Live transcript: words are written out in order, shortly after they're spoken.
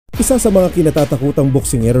Isa sa mga kinatatakutang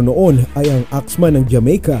boksingero noon ay ang axeman ng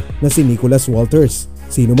Jamaica na si Nicolas Walters.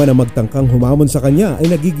 Sino man ang magtangkang humamon sa kanya ay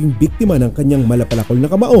nagiging biktima ng kanyang mala-palakol na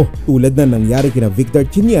kamao, tulad na nangyari kina Vic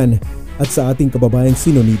Darchinyan at sa ating kababayang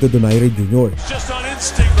si Nonito Donaire Jr. Just on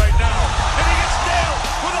instinct right now. And he gets nailed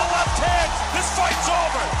with a left hand. This fight's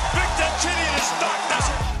over. Vic Darchinyan is knocked out.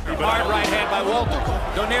 Hard right hand by Walters.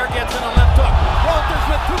 Donaire gets in a left hook. Walters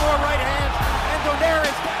with two more right hands. And Donaire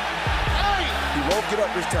is... He won't get up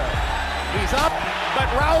this time. He's up, but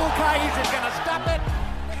Raul Kais is gonna stop it.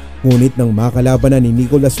 Ngunit nang makalaban na ni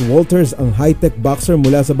Nicolas Walters ang high-tech boxer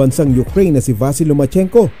mula sa bansang Ukraine na si Vasyl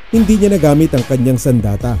Lomachenko, hindi niya nagamit ang kanyang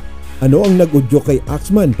sandata. Ano ang nag-udyok kay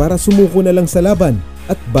Axman para sumuko na lang sa laban?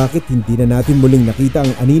 At bakit hindi na natin muling nakita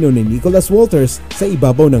ang anino ni Nicolas Walters sa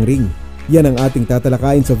ibabaw ng ring? Yan ang ating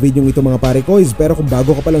tatalakayin sa videong ito mga pare-koys, pero kung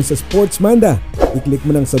bago ka pa lang sa Sports Manda, i-click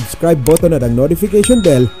mo ng subscribe button at ang notification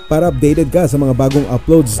bell para updated ka sa mga bagong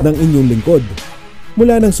uploads ng inyong lingkod.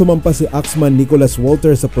 Mula nang sumampa si Axman Nicolas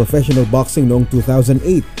Walters sa professional boxing noong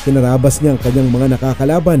 2008, kinarabas niya ang kanyang mga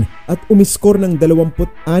nakakalaban at umiskor ng 26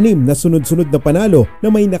 na sunod-sunod na panalo na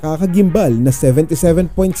may nakakagimbal na 77.7%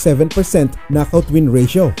 knockout win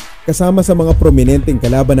ratio. Kasama sa mga prominenteng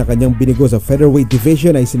kalaban na kanyang binigo sa featherweight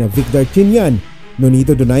division ay sina Vic Darchinyan,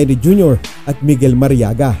 Nonito Donaire Jr. at Miguel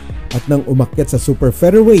Mariaga. At nang umakyat sa super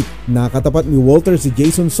featherweight, nakatapat ni Walters si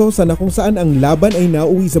Jason Sosa na kung saan ang laban ay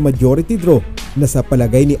nauwi sa majority draw na sa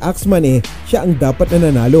palagay ni Axman siya ang dapat na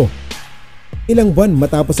nanalo. Ilang buwan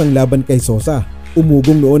matapos ang laban kay Sosa,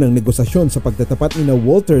 umugong noon ang negosasyon sa pagtatapat ni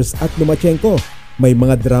Walters at Lomachenko. May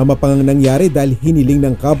mga drama pang nangyari dahil hiniling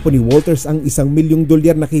ng kampo ni Walters ang $1 milyong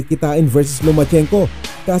na kikitain versus Lomachenko,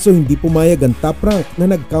 kaso hindi pumayag ang top rank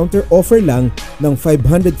na nag-counter offer lang ng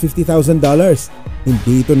 $550,000.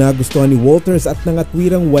 Hindi ito nagustuhan ni Walters at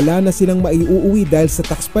nangatwirang wala na silang maiuuwi dahil sa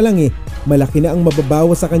tax pa lang malaki na ang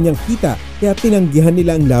mababawa sa kanyang kita, kaya tinanggihan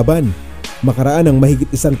nila ang laban. Makaraan ng mahigit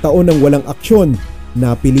isang taon ng walang aksyon,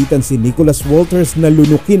 napilitan si Nicolas Walters na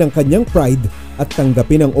lunukin ang kanyang pride at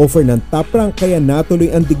tanggapin ang offer ng top rank, kaya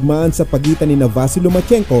natuloy ang digmaan sa pagitan ni Vasyl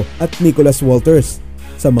Lomachenko at Nicolas Walters.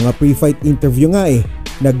 Sa mga pre-fight interview nga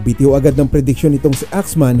nagbitiw agad ng prediksyon itong si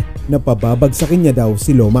Axman na pababagsakin niya daw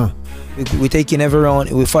si Loma. We taking every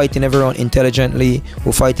round, we fighting every round intelligently,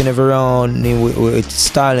 we fighting every round with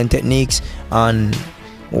style and techniques, and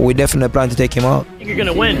we definitely plan to take him out. I think you're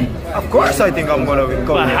gonna win. Of course I think I'm gonna win.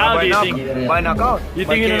 But how do you think? By knockout. You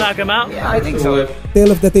think you're gonna knock him out? Yeah, I think so.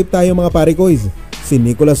 Tale of the tape tayo mga pare-koys. Si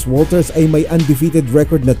Nicolas Walters ay may undefeated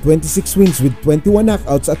record na 26 wins with 21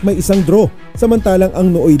 knockouts at may isang draw. Samantalang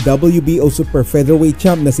ang nooy WBO Super Featherweight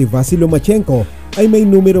champ na si Vasyl Lomachenko ay may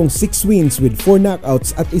numerong 6 wins with 4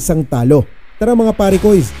 knockouts at isang talo. Tara mga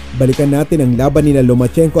pare-koys, balikan natin ang laban nila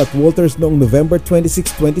Lomachenko at Walters noong November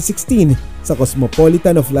 26, 2016 sa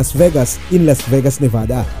Cosmopolitan of Las Vegas in Las Vegas,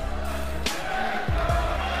 Nevada.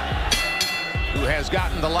 Has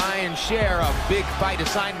gotten the lion's share of big fight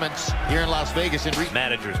assignments here in Las Vegas.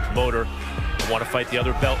 Managers, promoter, want to fight the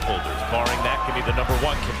other belt holders. Barring that, can be the #1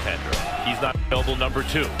 contender. He's not available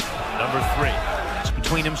 #2, #3. It's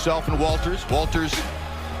between himself and Walters. Walters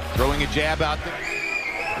throwing a jab out there.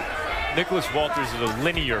 Nicolas Walters is a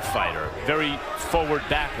linear fighter, very forward,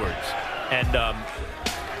 backwards. And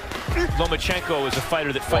Lomachenko is a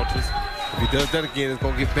fighter that fights with... If he does that again, it's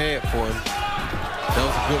going to get bad for him. That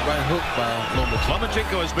was a good right hook by Lomachenko.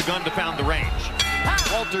 Lomachenko has begun to pound the range.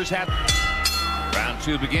 Walters had... Round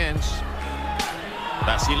 2 begins.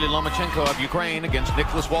 Vasyl Lomachenko of Ukraine against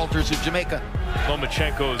Nicolas Walters of Jamaica.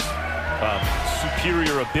 Lomachenko's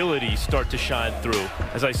superior abilities start to shine through.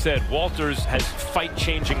 As I said, Walters has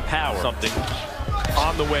fight-changing power. Something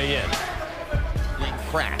on the way in. Being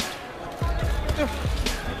cracked.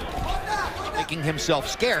 Making himself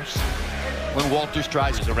scarce when Walters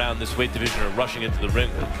tries around this weight division or rushing into the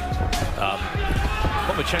ring.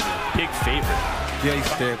 Lomachenko, big favorite. Yeah, he's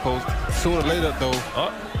staying close. Sooner or later, though,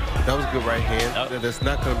 that was a good right hand. That's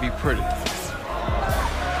not going to be pretty.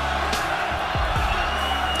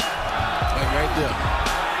 Like right there.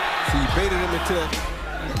 See, you baited him into that.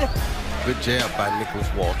 Good jab by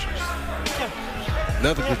Nicolas Walters.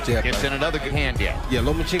 Another good jab. Gets in another good hand, yeah. Yeah,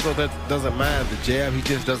 Lomachenko doesn't mind the jab. He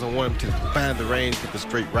just doesn't want him to find the range with the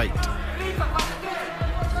straight right.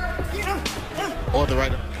 Or the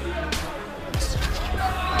right.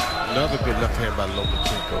 Another good left hand by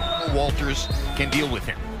Lomachenko. Walters can deal with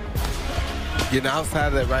him. Getting outside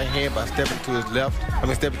of that right hand by stepping to his left.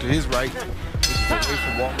 Stepping to his right, which is away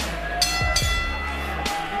from Walters.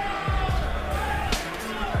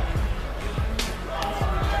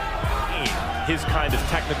 His kind of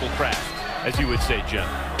technical craft, as you would say, Jim.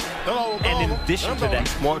 And in addition to that,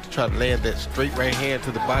 Smart to try to land that straight right hand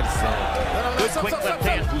to the body zone. good quick left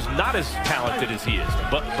hand, who's not as talented as he is,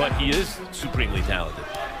 but he is supremely talented.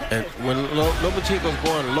 And when Lomachenko's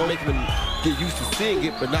going low, making him get used to seeing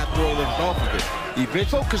it, but not throwing it off of it.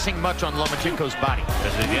 Eventually, Focusing much on Lomachenko's body.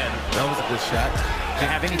 Because again, that was a good shot. To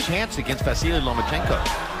have any chance against Vasyl Lomachenko,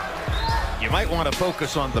 you might want to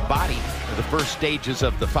focus on the body for the first stages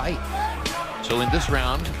of the fight. So in this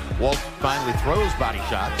round, Walt finally throws body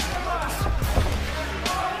shots.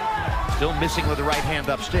 Still missing with the right hand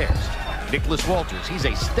upstairs. Nicolas Walters, he's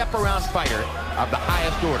a step-around fighter of the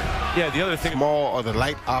highest order. yeah, the other thing, Small or the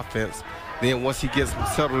light offense. Then once he gets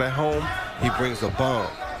settled at home, he brings a bomb.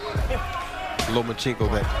 Lomachenko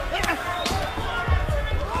that.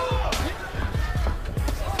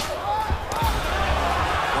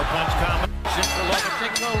 Four-punch combination for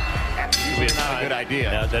Lomachenko. Usually not a good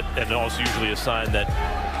idea. Yeah, and also usually a sign that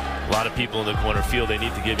a lot of people in the corner feel they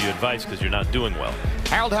need to give you advice because you're not doing well.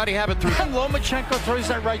 Harold, how do you have it through? Lomachenko throws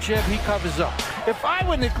that right jab, he covers up. If I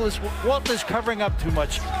were Nicolas Walters covering up too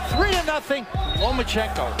much, 3-0,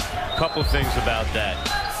 Lomachenko. A couple things about that.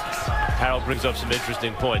 Harold brings up some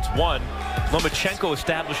interesting points. One, Lomachenko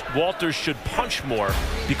established Walters should punch more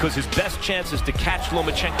because his best chance is to catch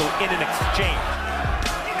Lomachenko in an exchange.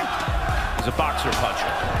 He's a boxer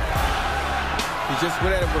puncher. He just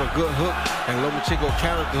went at it with a good hook, and Lomachenko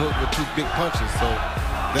countered the hook with 2 big punches. So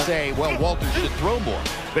that's Say, well, Walters should throw more.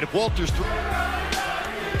 But if Walters good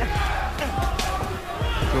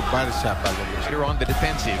body shot by Lomachenko. You're on the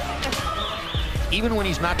defensive, even when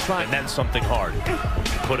he's not trying. And then something hard.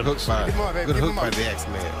 Put him Good hook by the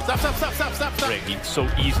X-Man. Stop. ring. He so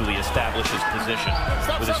easily establishes position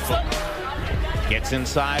with his foot. Gets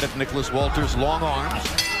inside of Nicolas Walters' long arms.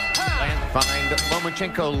 Find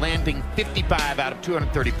Lomachenko landing 55 out of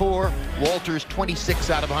 234. Walters 26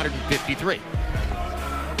 out of 153.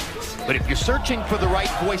 But if you're searching for the right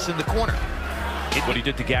voice in the corner, What he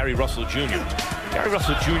did to Gary Russell Jr. Gary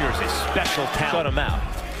Russell Jr. is a special talent. Shut him out.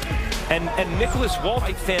 And Nicolas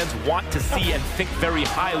Walters fans want to see and think very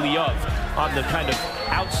highly of on the kind of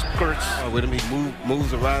outskirts. With him, he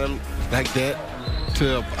moves around him like that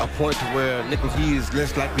to a point to where Nicolas, he is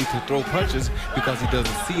less likely to throw punches because he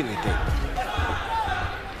doesn't see anything.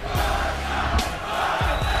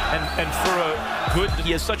 And for a good,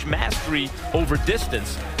 he has such mastery over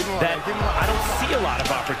distance that I don't see a lot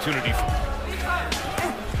of opportunity.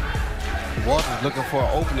 Walters looking for an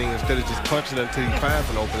opening instead of just punching until he finds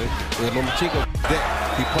an opening. With Lomachenko,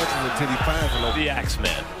 he punches until he finds an opening. The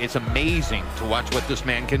Axeman. it's amazing to watch what this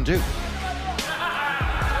man can do.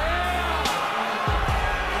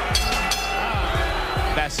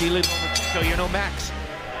 Vasyl Lomachenko, you know, Max,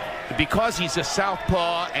 because he's a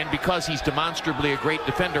southpaw and because he's demonstrably a great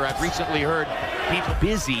defender, I've recently heard people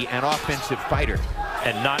busy an offensive fighter.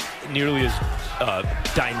 And not nearly as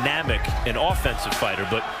dynamic an offensive fighter,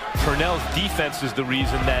 but Purnell's defense is the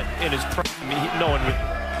reason that in his prime, no one would.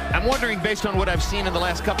 I'm wondering, based on what I've seen in the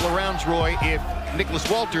last couple of rounds, Roy, if Nicolas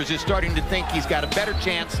Walters is starting to think he's got a better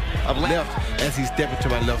chance of Left, as he's stepping to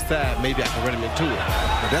my left side, maybe I can run him into it.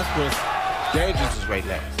 But that's what's dangerous is right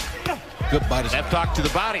now. Good body shot. left talk to the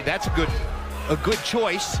body. That's a good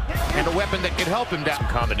choice and a weapon that can help him down.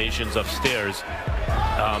 Combinations upstairs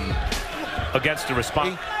against the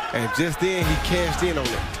response. And just then, he cashed in on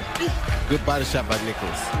it. Good body shot by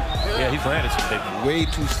Nicolas. Yeah, he's landed some big. Way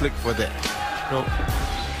too slick for that. Nope.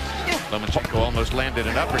 Lomachenko almost landed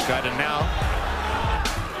an uppercut, and now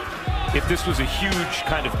If this was a huge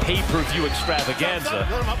kind of pay-per-view extravaganza,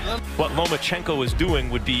 what Lomachenko is doing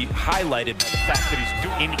would be highlighted by the fact that he's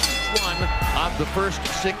doing in each one of the first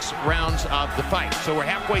 6 rounds of the fight. So we're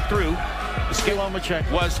halfway through.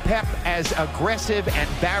 Lomachenko. Was Pep as aggressive and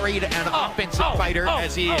varied an offensive fighter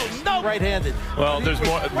as he is? No. Right-handed. Well, there's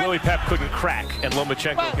more. Willie Pep couldn't crack, and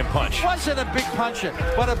Lomachenko can punch. He wasn't a big puncher,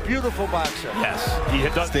 but a beautiful boxer. Yes, he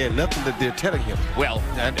had done. Understand nothing that they're telling him. Well,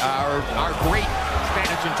 and our great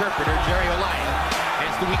Spanish interpreter, Jerry Olaya,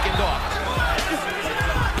 has the weekend off.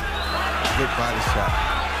 Good body shot.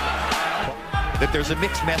 That there's a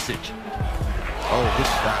mixed message. Oh, good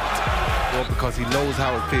shot. Well, because he knows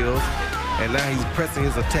how it feels, and now he's pressing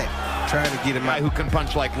his attack, trying to get him Guy out. who can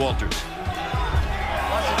punch like Walters.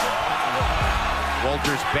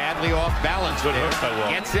 Walters badly off balance. Good there. hook by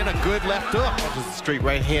Walters. Gets in a good left hook. Just a straight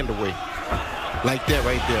right hand away. Like that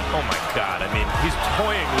right there. Oh my God! I mean, he's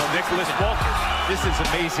toying with Nicolas Walters. This is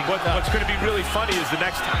amazing. What's going to be really funny is the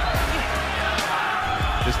next time.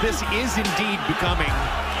 This is indeed becoming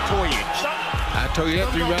toyage. I told you that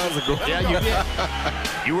 3 rounds ago. Yeah, you did.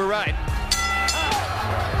 You were right.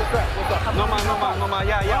 No more.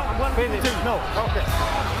 Yeah. Finish. No. Okay.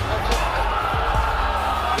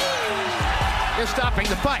 is stopping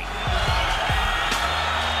the fight.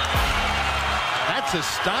 That's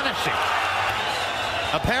astonishing.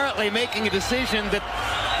 Apparently making a decision that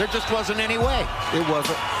there just wasn't any way. It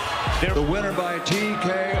wasn't. The winner by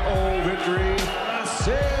TKO victory,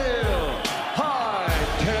 Vasyl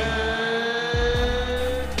Lomachenko.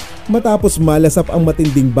 Matapos malasap ang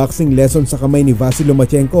matinding boxing lesson sa kamay ni Vasyl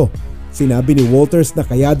Lomachenko, sinabi ni Walters na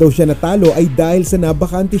kaya daw siya natalo ay dahil sa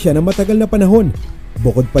nabakante siya na matagal na panahon.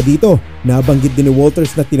 Bukod pa dito, nabanggit din ni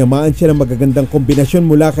Walters na tinamaan siya ng magagandang kombinasyon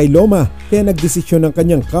mula kay Loma kaya nagdesisyon ng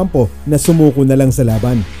kanyang kampo na sumuko na lang sa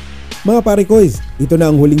laban. Mga parikoys, ito na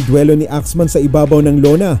ang huling duelo ni Axman sa ibabaw ng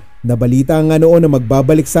lona. Nabalita nga noon na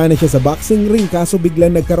magbabalik sana siya sa boxing ring kaso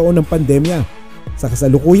biglang nagkaroon ng pandemya. Sa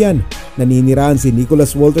kasalukuyan, naninirahan si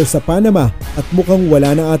Nicolas Walters sa Panama at mukhang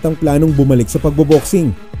wala na atang planong bumalik sa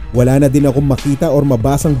pagboboxing. Wala na din akong makita or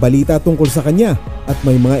mabasang balita tungkol sa kanya at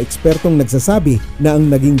may mga ekspertong nagsasabi na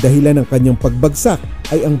ang naging dahilan ng kanyang pagbagsak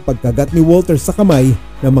ay ang pagkagat ni Walters sa kamay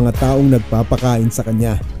ng mga taong nagpapakain sa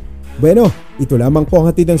kanya. Bueno, ito lamang po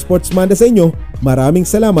ang hatid ng Sportsmanda sa inyo. Maraming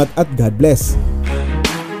salamat at God bless.